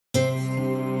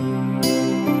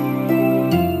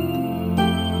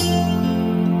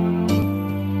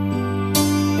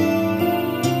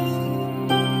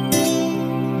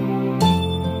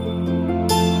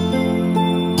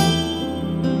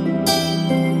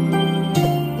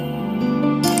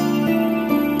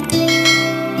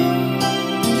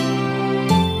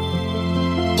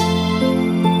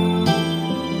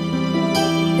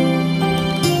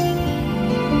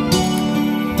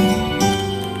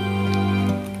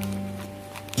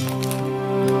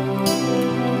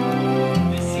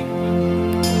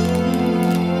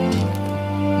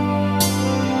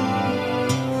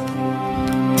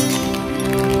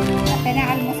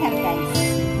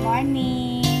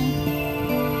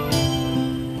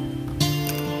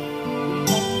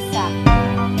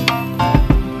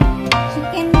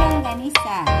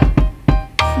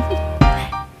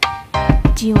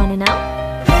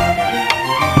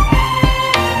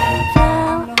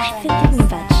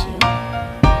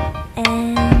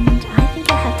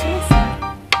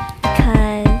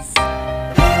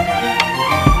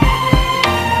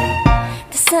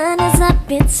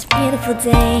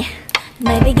day.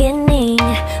 My beginning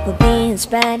will be as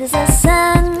bright as the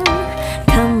sun.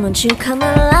 Come, won't you come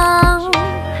along?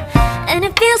 And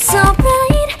it feels so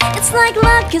bright, it's like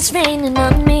luck is raining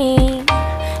on me.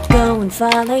 Go and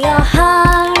follow your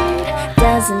heart,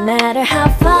 doesn't matter how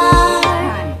far.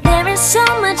 There is so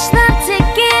much love to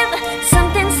give,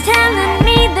 something's telling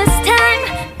me this time.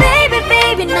 Baby,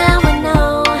 baby, now I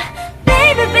know.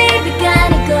 Baby, baby,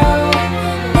 gotta go.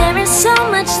 There is so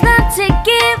much love to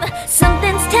give,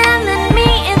 something's telling me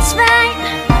it's right.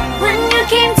 When you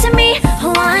came to me,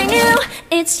 oh I knew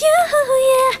it's you,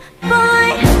 yeah, boy.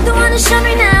 The one to show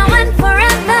me now and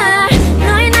forever.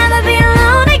 No, you'll never be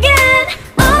alone again.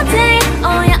 All day,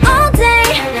 oh yeah, all day.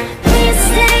 Please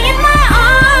stay in my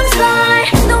arms, boy.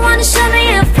 The one to show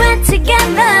me if we're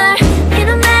together. It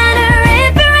don't matter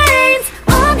if it rains.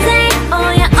 All day, oh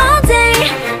yeah, all day.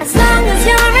 As long as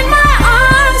you're in my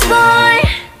arms, boy.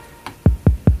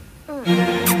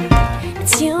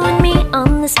 It's you and me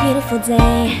on this beautiful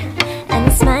day, and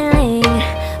I'm smiling,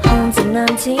 holding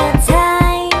on to you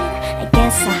tight. I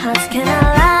guess our hearts cannot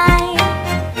lie,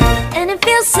 and it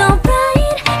feels so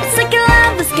bright. It's like your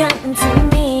love has gotten to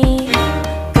me.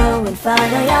 Go and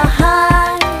follow your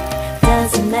heart,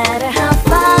 doesn't matter how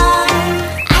far.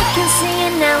 I can see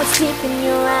it now, it's deep in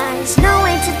your eyes. No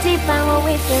way to define what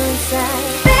we feel inside.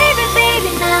 Baby,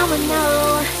 baby, now I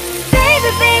know.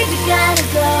 Baby, baby, gotta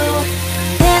go.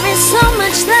 There is so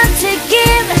much love to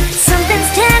give, something's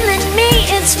telling me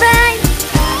it's right.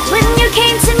 When you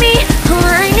came to me, oh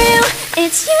I knew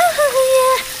it's you,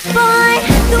 yeah, boy.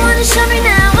 The one to show me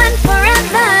now and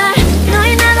forever. No,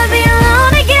 you'll never be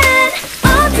alone again.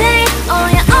 All day, oh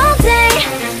yeah, all day.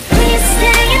 Please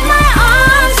stay in my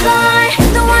arms, boy.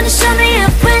 The one to show me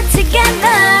if we're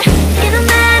together. It don't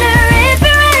matter if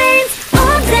it rains.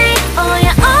 All day, oh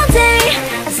yeah, all day.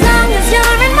 As long as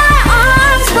you're in my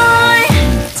arms, boy.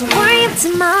 Don't worry of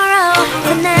tomorrow,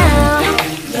 for now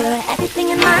you're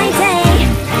everything in my day.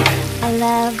 I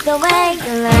love the way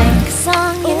you like a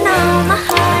song, you know my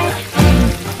heart.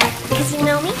 Cause you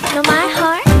know me, know my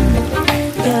heart.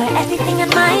 You're everything in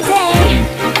my day.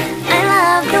 I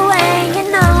love the way you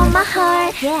know my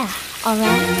heart. Yeah,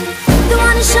 alright. The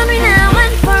one to show me now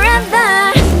and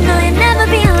forever. No, you'll never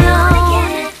be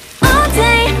alone. All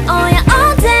day, oh yeah,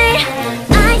 all day.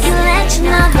 I can let you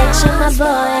know that you're my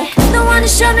boy. The one to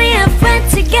show me if we're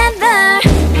together.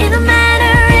 It don't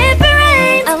matter if it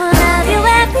rains. I will love you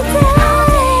every day.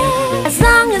 As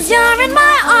long as you're in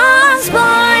my arms,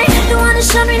 boy. The one to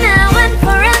show me now and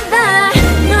forever.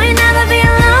 No, you'll never be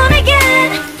alone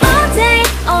again. All day,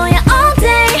 oh yeah, all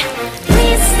day.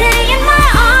 Please stay in my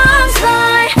arms,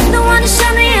 boy. The one to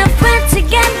show me if we're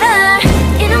together.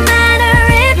 It don't matter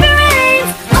if it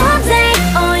rains. All day,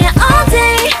 oh yeah, all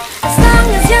day. As long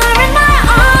as you're in my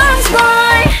arms,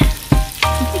 boy.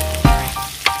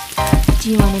 Do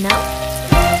you wanna know?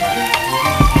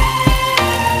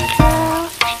 Well,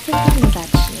 I've been thinking about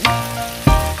you,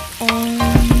 and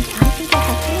I think I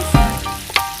have to listen.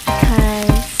 Because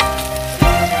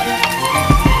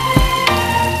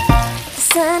the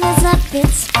sun is up,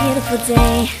 it's a beautiful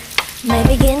day. My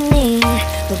beginning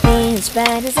will be as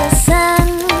bright as the sun.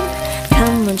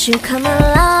 Come, won't you come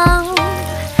along?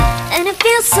 And it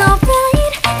feels so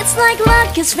bright, it's like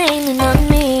luck is raining on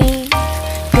me.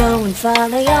 Go and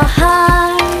follow your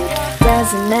heart,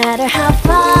 doesn't matter how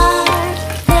far.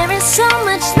 There is so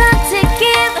much love to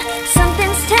give,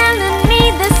 something's telling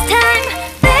me this time.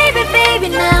 Baby, baby,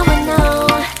 now I know.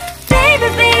 Baby,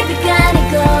 baby, gotta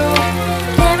go.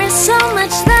 There is so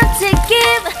much love to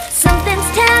give, something's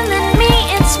telling me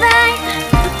it's right.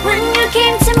 When you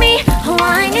came to me, oh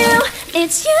I knew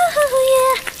it's you,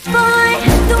 yeah, boy.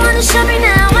 The one to show me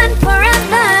now and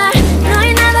forever. No,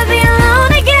 you'll never be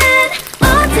alone again.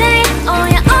 All day, oh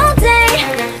yeah, all day.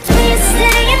 Please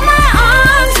stay in my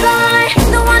arms, boy.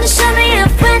 The one to show me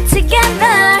if we're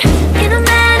together. It don't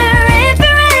matter if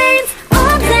it rains.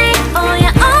 All day, oh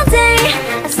yeah, all day.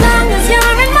 As long as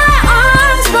you're in my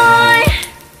arms, boy.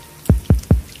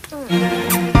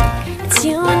 It's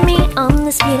you and me on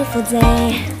this beautiful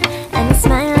day, and I'm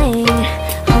smiling,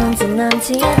 holding on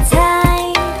to you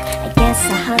tight. I guess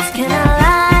our hearts cannot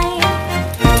lie,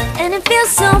 and it feels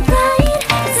so bright.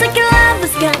 It's like your love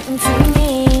has gotten to me.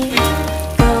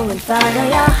 Go and follow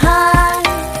your heart,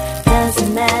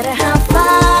 doesn't matter how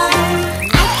far.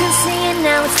 I can see it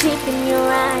now, it's deep in your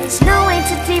eyes. No way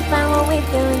to define what we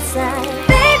feel inside.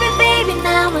 Baby, baby,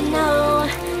 now I know.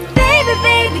 Baby,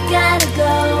 baby, gotta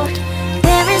go.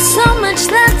 There is so much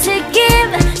love to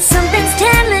give, something's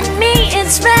telling me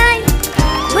it's right.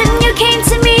 When you came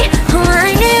to me, oh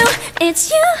I knew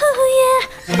it's you,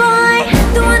 yeah, boy.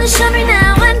 The one to show me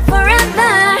now and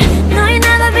forever. No, you'll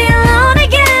never be alone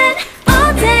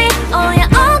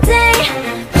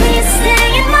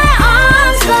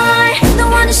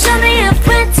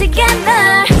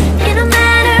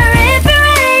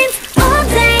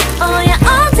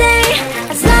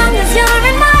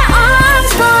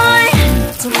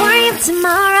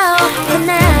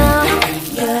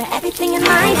everything in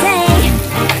my day.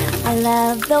 I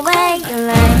love the way you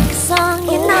like a song,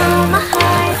 you know my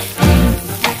heart.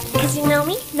 Cause you know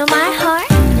me, know my heart.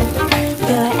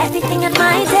 You're everything in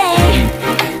my day.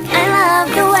 I love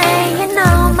the way you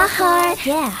know my heart.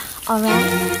 Yeah,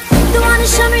 alright. The one to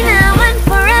show me now and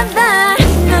forever.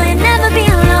 No, you'll never be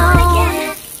alone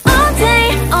again. All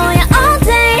day, oh yeah, all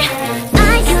day.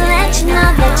 I can let you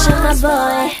know that you're my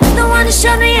boy. The one to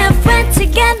show me if we're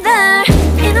together.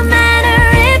 It don't matter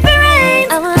if it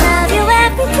rains, I will love you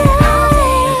every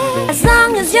day. As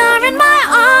long as you're in my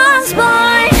arms,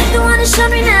 boy. The one to show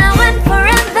me now and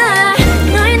forever.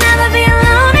 No, you'll never be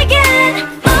alone again.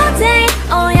 All day,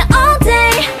 oh yeah, all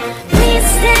day. Please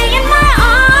stay in my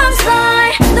arms,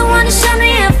 boy. The one to show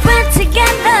me if we're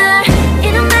together.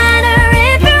 It don't matter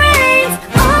if it rains.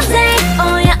 All day,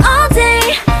 oh yeah, all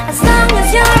day. As long as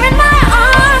you're in my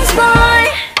arms, boy.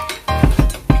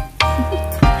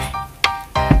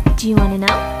 Do you wanna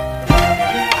know?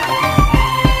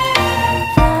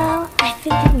 Well, I've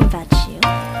been thinking about you,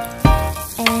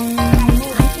 and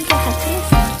I think I have to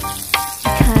listen.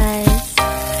 Because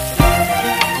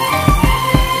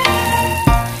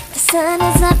the sun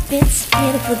is up, it's a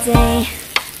beautiful day.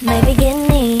 My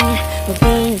beginning will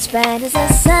be as bright as the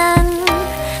sun.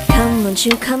 Come, won't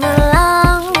you come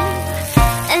along?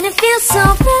 And it feels so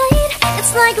bright,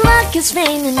 it's like luck is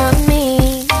raining on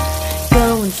me.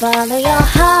 Go and follow your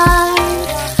heart,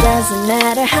 doesn't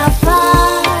matter how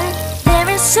far. There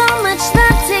is so much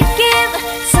love to give,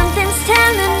 something's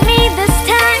telling me this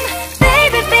time.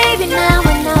 Baby, baby, now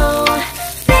I know.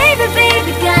 Baby,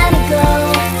 baby, gotta go.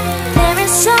 There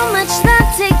is so much love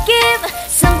to give,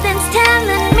 something's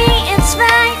telling me it's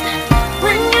right.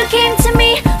 When you came to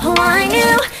me, oh I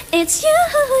knew it's you,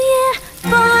 yeah,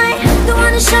 boy. The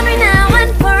one to show me now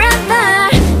and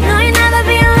forever. No, you'll never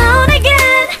be alone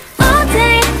again. All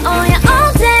day, oh yeah,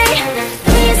 all day.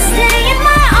 Please stay in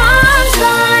my arms,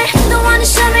 boy. The one to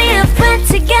show me if we're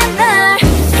together.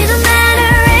 It don't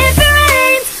matter if it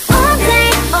rains. All day,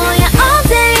 oh yeah, all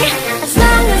day. As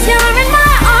long as you're in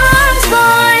my arms,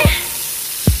 boy.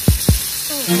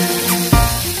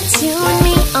 It's you and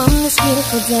me on this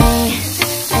beautiful day,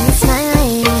 and it's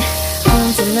smiling,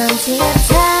 holding on to your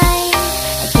tight.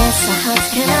 I guess our hearts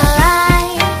can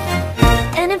align,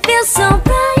 and it feels so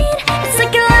bright. It's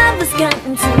like your love has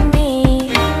gotten to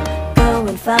me. Go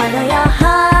and follow your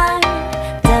heart,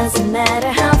 doesn't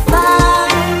matter how far.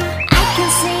 I can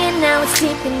see it now, it's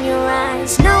deep in your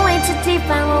eyes. No way to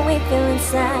define what we feel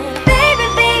inside. Baby,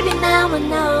 baby, now I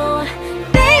know.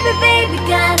 Baby, baby,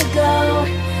 gotta go.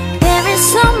 There is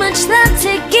so much love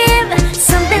to give,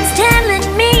 something's telling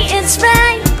me it's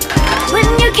right. When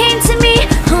you came to me,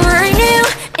 oh I knew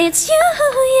it's you,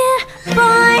 yeah,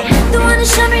 boy. The one to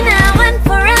show me now and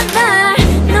forever.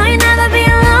 No, you'll never be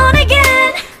alone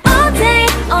again. All day,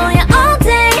 oh yeah, all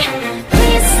day.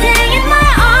 Please stay in my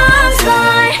arms,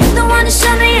 boy. The one to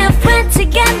show me if we're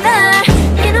together.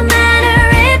 It don't matter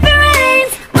if it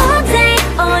rains. All day,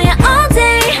 oh yeah, all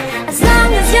day. As long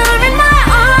as you're in my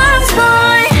arms,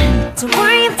 boy. Don't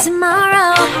worry of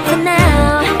tomorrow, for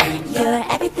now you're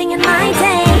everything in my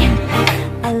day.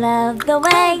 I love the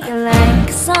way you like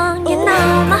a song, you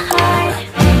know my heart.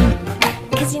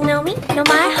 Cause you know me, know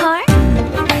my heart.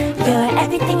 You're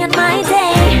everything in my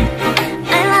day.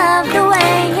 I love the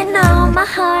way you know my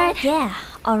heart. Yeah,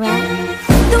 alright.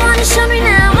 The one to show me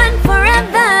now and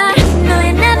forever. No,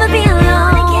 you'll never be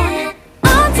alone again.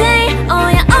 All day, oh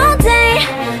yeah, all day.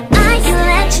 I can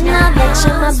let you know that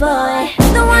you're my boy.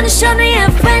 The one to show me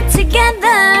if we're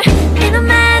together. It don't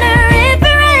matter if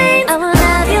it rains, I will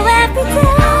love you every day.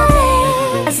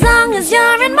 As long as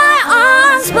you're in my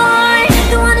arms, boy.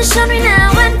 The one to show me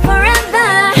now and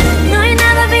forever. No, you'll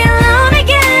never be alone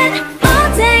again. All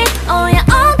day, oh yeah,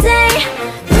 all day.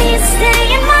 Please stay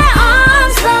in my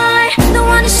arms, boy. The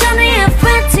one to show me if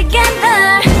we're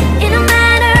together. It don't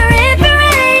matter if it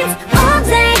rains. All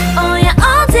day, oh yeah,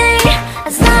 all day.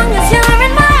 As long as you're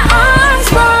in my arms,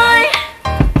 boy.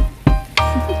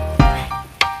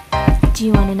 Do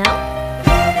you wanna know?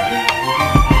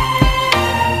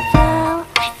 Well,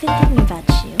 I've been thinking about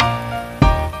you,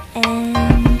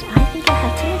 and I think I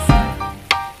have to listen.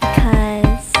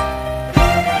 Because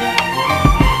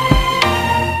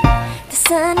the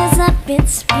sun is up,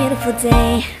 it's a beautiful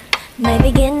day. My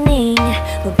beginning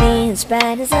will be as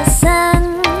bright as the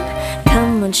sun.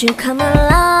 Come, won't you come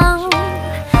along?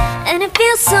 And it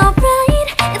feels so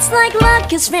bright, it's like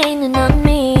luck is raining on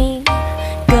me.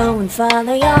 Go and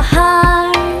follow your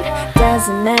heart,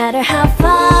 doesn't matter how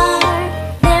far.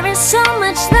 There is so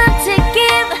much love to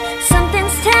give,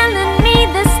 something's telling me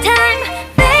this time.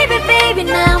 Baby, baby,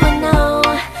 now I know.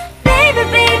 Baby,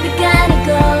 baby, gotta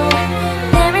go.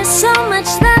 There is so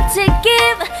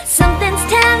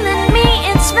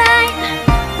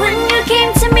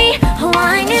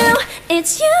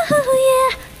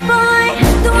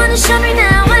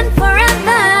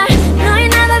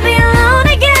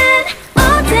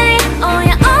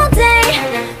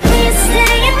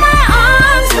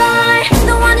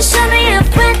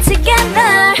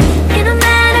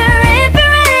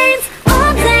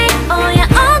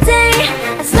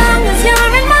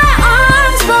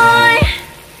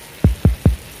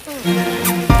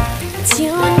It's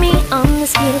you and me on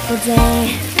this beautiful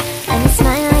day, and I'm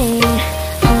smiling,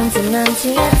 holding on to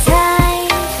your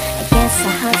tight. I guess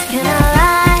our hearts can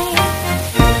align,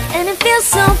 and it feels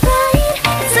so bright.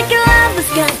 It's like your love has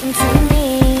gotten to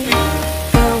me.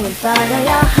 Go and follow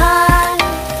your heart,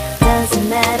 doesn't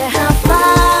matter how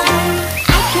far.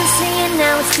 I can see it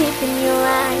now, it's deep in your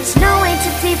eyes. No way to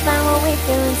define what we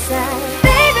feel inside.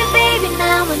 Baby, baby,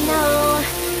 now I know.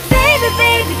 Baby,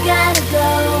 baby, gotta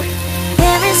go.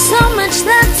 There is so much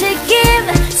love to give.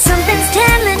 Something's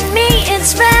telling me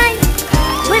it's right.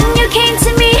 When you came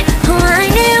to me, oh, I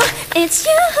knew it's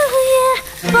you,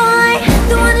 yeah, boy.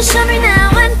 The one to show me now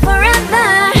and forever.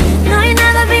 No, you'll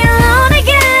never be alone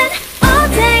again. All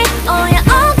day, oh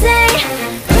yeah, all day.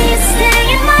 Please stay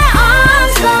in my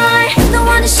arms, boy. The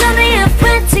one to show me if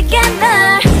we're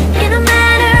together. It don't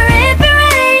matter if it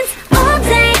rains. All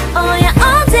day, oh yeah,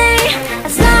 all day.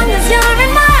 As long as you're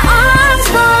in my arms,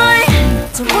 boy.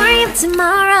 Don't worry of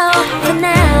tomorrow. For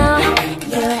now,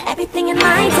 you're everything in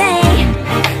my day.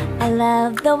 I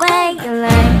love the way you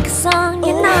like a song.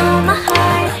 You know my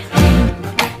heart,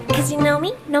 'cause you know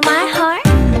me, know my heart.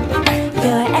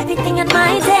 You're everything in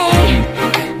my day.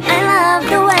 I love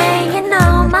the way you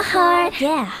know my heart.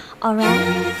 Yeah, alright.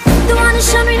 The one to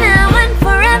show me now and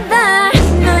forever.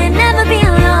 No, you'll never be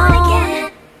alone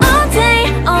again. All day,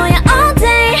 oh yeah, all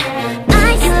day.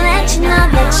 I can let you know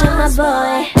that you're my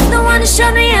boy. The one to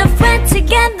show me if we're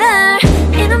together.